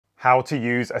How to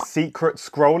use a secret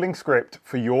scrolling script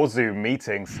for your Zoom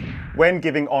meetings. When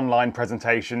giving online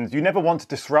presentations, you never want to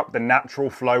disrupt the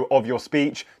natural flow of your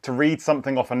speech to read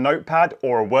something off a notepad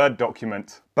or a Word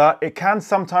document. But it can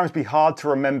sometimes be hard to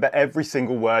remember every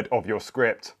single word of your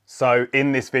script. So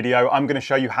in this video, I'm going to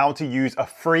show you how to use a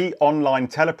free online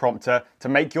teleprompter to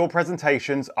make your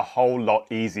presentations a whole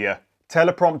lot easier.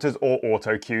 Teleprompters or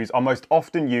auto cues are most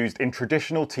often used in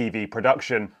traditional TV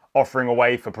production, offering a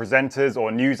way for presenters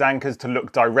or news anchors to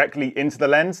look directly into the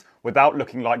lens without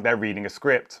looking like they're reading a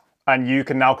script. And you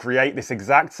can now create this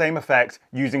exact same effect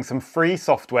using some free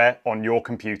software on your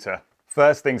computer.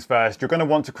 First things first, you're going to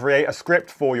want to create a script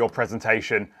for your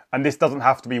presentation. And this doesn't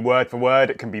have to be word for word,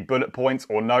 it can be bullet points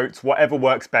or notes, whatever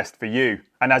works best for you.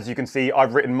 And as you can see,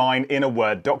 I've written mine in a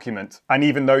Word document. And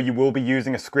even though you will be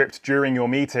using a script during your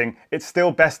meeting, it's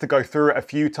still best to go through it a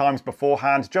few times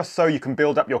beforehand, just so you can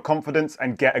build up your confidence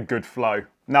and get a good flow.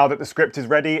 Now that the script is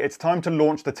ready, it's time to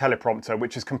launch the teleprompter,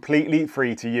 which is completely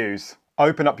free to use.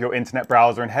 Open up your internet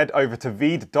browser and head over to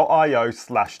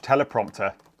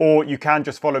veed.io/teleprompter. Or you can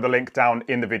just follow the link down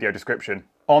in the video description.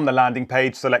 On the landing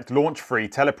page, select Launch FREE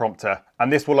Teleprompter,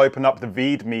 and this will open up the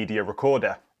Veed media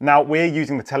recorder. Now, we're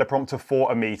using the teleprompter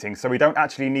for a meeting, so we don't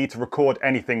actually need to record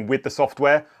anything with the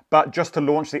software, but just to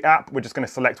launch the app, we're just going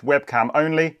to select Webcam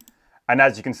Only. And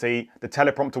as you can see, the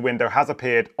teleprompter window has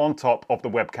appeared on top of the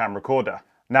webcam recorder.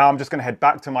 Now I'm just going to head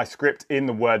back to my script in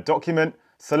the Word document,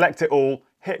 select it all,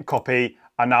 hit copy,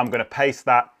 and now I'm going to paste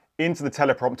that into the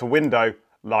teleprompter window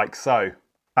like so.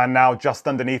 And now just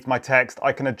underneath my text,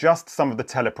 I can adjust some of the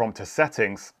teleprompter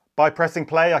settings. By pressing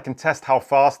play, I can test how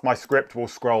fast my script will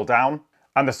scroll down.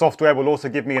 And the software will also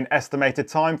give me an estimated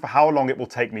time for how long it will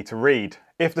take me to read.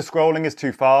 If the scrolling is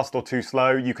too fast or too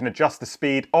slow, you can adjust the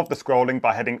speed of the scrolling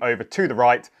by heading over to the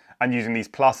right and using these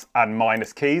plus and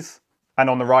minus keys. And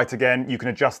on the right again, you can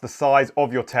adjust the size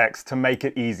of your text to make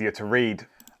it easier to read.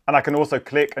 And I can also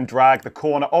click and drag the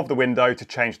corner of the window to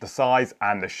change the size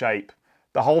and the shape.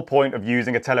 The whole point of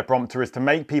using a teleprompter is to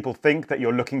make people think that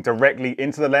you're looking directly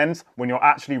into the lens when you're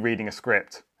actually reading a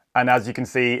script. And as you can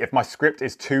see, if my script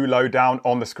is too low down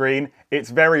on the screen, it's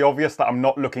very obvious that I'm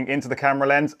not looking into the camera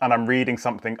lens and I'm reading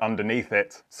something underneath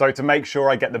it. So to make sure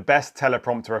I get the best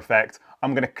teleprompter effect,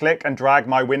 I'm going to click and drag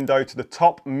my window to the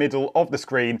top middle of the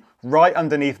screen, right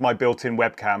underneath my built-in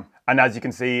webcam. And as you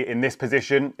can see, in this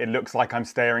position, it looks like I'm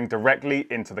staring directly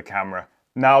into the camera.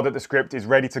 Now that the script is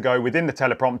ready to go within the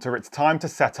teleprompter, it's time to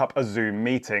set up a Zoom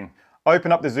meeting. Open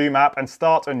up the Zoom app and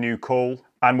start a new call.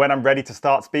 And when I'm ready to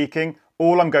start speaking,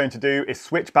 all I'm going to do is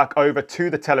switch back over to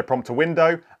the teleprompter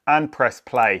window and press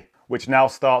play, which now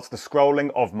starts the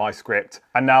scrolling of my script.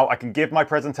 And now I can give my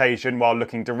presentation while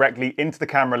looking directly into the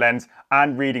camera lens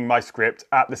and reading my script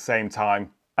at the same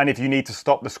time. And if you need to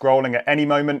stop the scrolling at any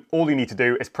moment, all you need to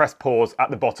do is press pause at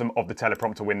the bottom of the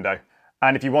teleprompter window.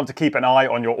 And if you want to keep an eye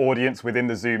on your audience within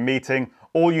the Zoom meeting,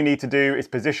 all you need to do is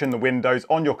position the windows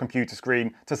on your computer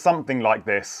screen to something like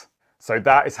this. So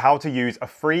that is how to use a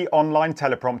free online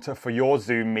teleprompter for your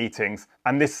Zoom meetings.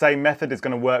 And this same method is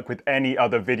going to work with any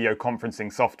other video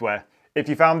conferencing software. If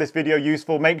you found this video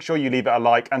useful, make sure you leave it a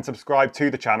like and subscribe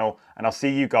to the channel, and I'll see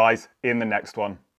you guys in the next one.